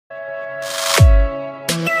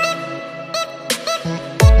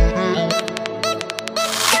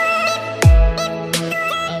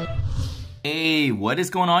What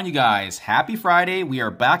is going on, you guys? Happy Friday. We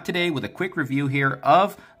are back today with a quick review here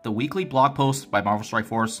of the weekly blog post by Marvel Strike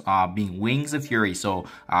Force being Wings of Fury. So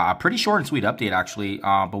a pretty short and sweet update actually,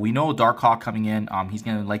 but we know DARKHAWK coming in. He's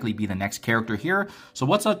going to likely be the next character here. So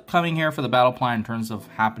what's upcoming here for the battle plan in terms of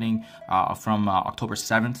happening from October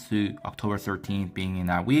 7th to October 13th being in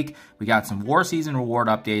that week? We got some War Season reward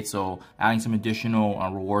updates, so adding some additional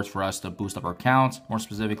rewards for us to boost up our accounts. More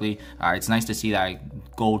specifically, it's nice to see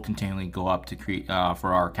that gold continually go up to create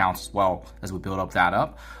for our accounts as well as we build up that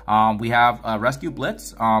up. We have Rescue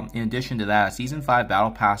Blitz. In addition to that, Season 5 Battle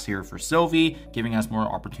Pass here for Sylvie, giving us more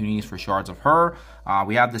opportunities for shards of her.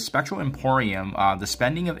 We have the Spectral Emporium, the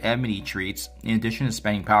spending of enmity treats, in addition to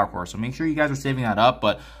spending power core. So make sure you guys are saving that up,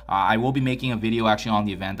 but I will be making a video actually on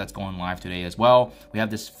the event that's going live today as well. We have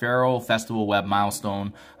this Pharaoh Festival Web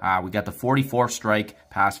milestone. We got the 44th Strike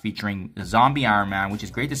Pass featuring the Zombie Iron Man, which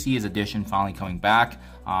is great to see his addition finally coming back.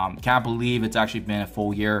 Can't believe it's actually been a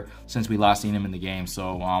full year since we last seen him in the game.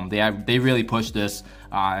 So they really pushed this,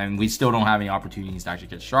 and we still don't have any opportunities to actually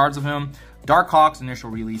get shards of him. DARKHAWK's initial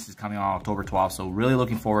release is coming on October 12th, so really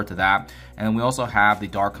looking forward to that. And then we also have the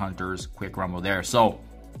Dark Hunters quick rumble there. So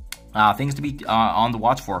things to be on the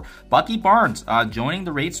watch for. Bucky Barnes joining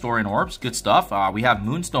the raid store in Orbs. Good stuff. We have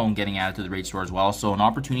Moonstone getting added to the raid store as well. So an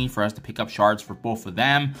opportunity for us to pick up shards for both of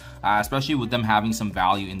them, especially with them having some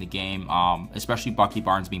value in the game, especially Bucky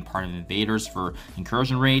Barnes being part of the invaders for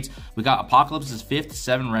incursion raids. We got Apocalypse's 5th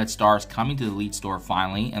 7 red stars coming to the elite store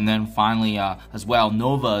finally. And then finally as well,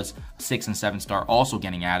 Nova's 6 and 7 star also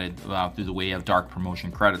getting added through the way of dark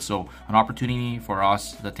promotion credits. So an opportunity for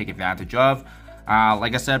us to take advantage of.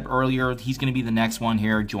 Like I said earlier, he's going to be the next one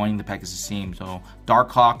here joining the Pegasus team. So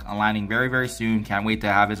DARKHAWK landing very, very soon. Can't wait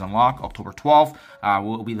to have his unlock October 12th.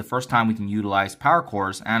 Will be the first time we can utilize power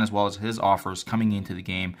cores and as well as his offers coming into the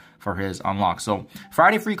game for his unlock. So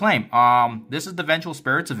Friday free claim. This is the Vengeful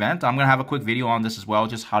Spirits event. I'm going to have a quick video on this as well,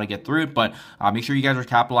 just how to get through it. But make sure you guys are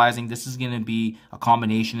capitalizing. This is going to be a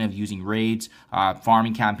combination of using raids,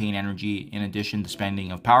 farming campaign energy, in addition to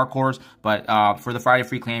spending of power cores. But for the Friday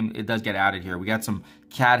free claim, it does get added here. We got some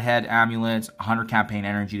cat head amulets, 100 campaign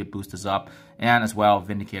energy to boost us up, and as well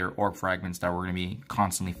Vindicator orb fragments that we're going to be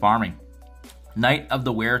constantly farming. Night of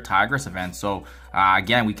the Were Tigress event. So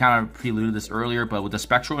again, we kind of preluded this earlier, but with the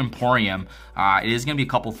Spectral Emporium, it is going to be a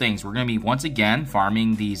couple things. We're going to be once again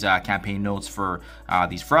farming these campaign notes for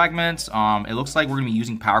these fragments. It looks like we're going to be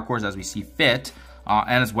using power cores as we see fit.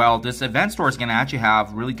 And as well, this event store is going to actually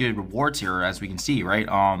have really good rewards here, as we can see, right?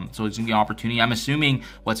 So it's going to be an opportunity. I'm assuming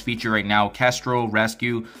what's featured right now, Kestrel,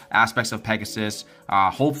 Rescue, aspects of Pegasus.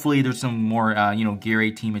 Hopefully there's some more, Gear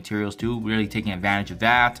 18 materials too, really taking advantage of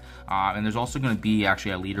that. And there's also going to be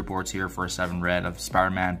actually a leaderboards here for a 7 red of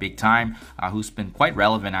Spider-Man Big Time, who's been quite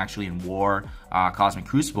relevant actually in War, Cosmic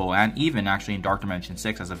Crucible, and even actually in Dark Dimension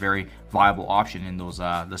 6 as a very viable option in those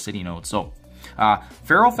the city nodes. So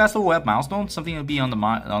Pharaoh Festival Web milestone, something to be on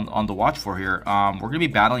the watch for here. We're gonna be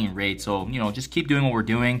battling in raid, so just keep doing what we're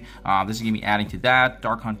doing. This is gonna be adding to that.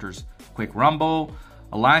 Dark Hunters quick rumble,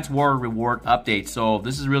 Alliance War reward update. So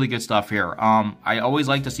this is really good stuff here. I always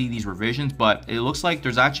like to see these revisions, but it looks like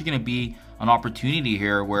there's actually gonna be an opportunity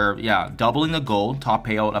here where, yeah, doubling the gold, top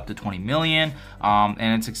payout up to 20 million,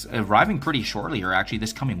 and it's arriving pretty shortly here, actually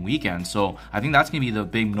this coming weekend. So I think that's gonna be the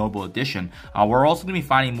big notable addition. We're also gonna be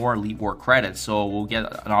finding more Elite War credits, so we'll get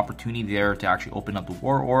an opportunity there to actually open up the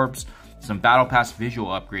War Orbs, some Battle Pass visual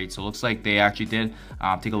upgrades. So it looks like they actually did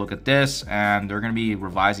take a look at this, and they're going to be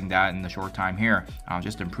revising that in the short time here,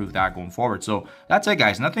 just to improve that going forward. So that's it,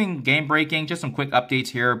 guys. Nothing game breaking, just some quick updates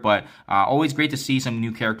here, but always great to see some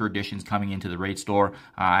new character additions coming into the raid store.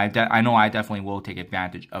 I know I definitely will take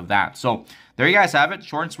advantage of that. So there you guys have it,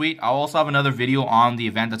 short and sweet. I'll also have another video on the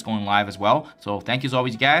event that's going live as well. So thank you as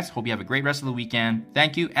always, guys. Hope you have a great rest of the weekend.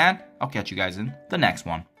 Thank you, and I'll catch you guys in the next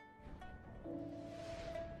one.